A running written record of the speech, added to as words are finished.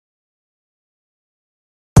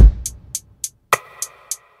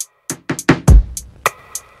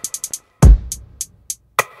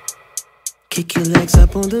Kick your legs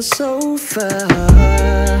up on the sofa.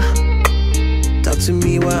 Talk to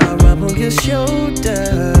me while I rub on your shoulders.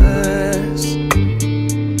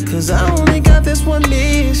 Cause I only got this one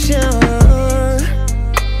mission,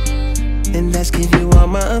 and that's give you all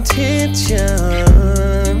my attention.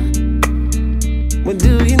 What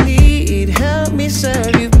do you need? Help me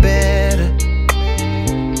serve you better.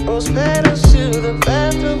 Rose petals to the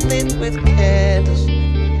bathroom lit with candles.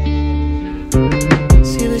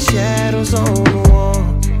 See the shadows on the wall.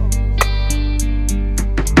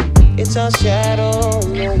 It's our shadow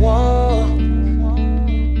on the wall.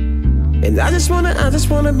 And I just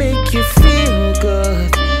wanna make you feel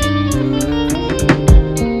good.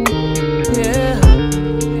 Yeah,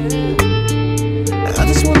 I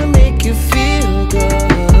just wanna make you feel good.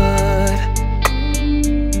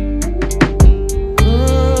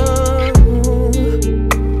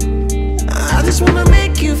 I just wanna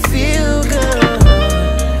make you feel good.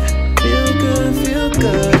 Feel good, feel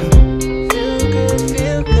good. Feel good,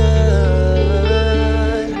 feel good.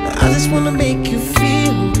 I just wanna make you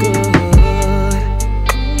feel good.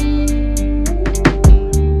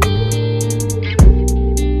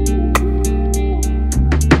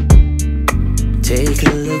 Take a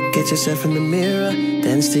look at yourself in the mirror.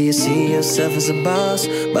 Then still you see yourself as a boss.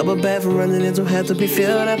 Bubble bath and running, it don't have to be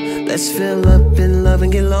filled up. Let's fill up in love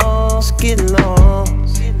and get lost, get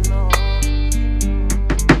lost.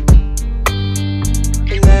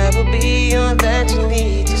 And I will be all that you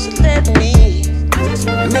need. Just let me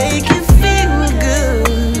make you feel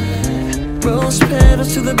good. Rose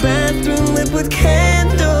petals to the bathroom lit with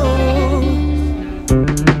candles.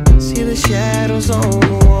 See the shadows on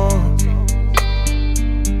the wall.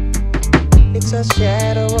 It's a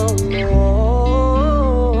shadow on the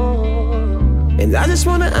wall. And I just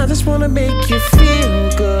wanna make you feel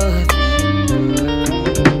good.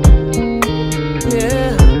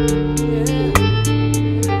 Yeah,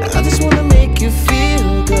 I just wanna make you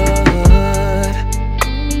feel good.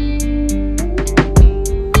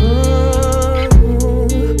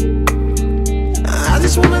 I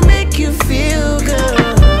just wanna make you feel good.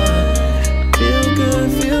 Feel good,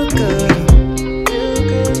 feel good. Feel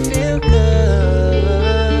good, feel good.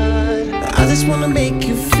 I just wanna make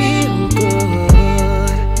you feel good.